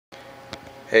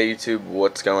Hey YouTube,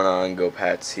 what's going on? Go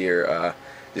Pats here.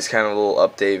 Just kind of a little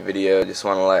update video. Just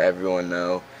want to let everyone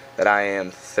know that I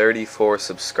am 34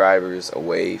 subscribers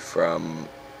away from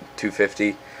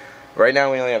 250. Right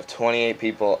now we only have 28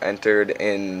 people entered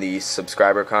in the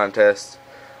subscriber contest.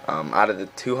 Out of the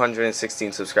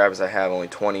 216 subscribers I have, only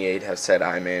 28 have said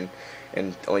I'm in,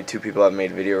 and only 2 people have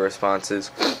made video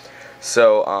responses.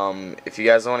 So if you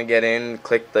guys want to get in,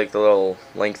 click the little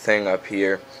link thing up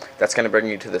here. That's going to bring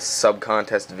you to the sub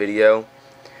contest video.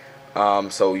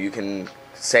 So you can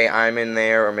say I'm in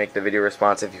there or make the video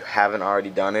response if you haven't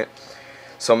already done it.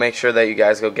 So make sure that you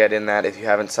guys go get in that if you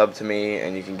haven't subbed to me,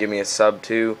 and you can give me a sub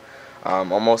too.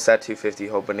 Almost at 250,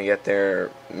 hoping to get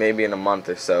there maybe in a month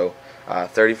or so.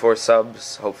 34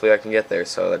 subs, hopefully I can get there.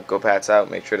 So go Pats out.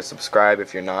 Make sure to subscribe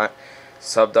if you're not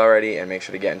subbed already, and make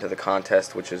sure to get into the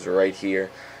contest, which is right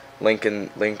here. Link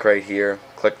right here.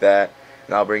 Click that,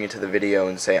 and I'll bring you to the video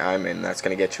and say I'm in. That's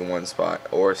going to get you 1 spot,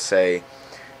 or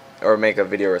make a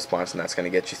video response, and that's going to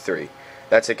get you 3.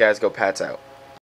 That's it, guys. Go Pats out.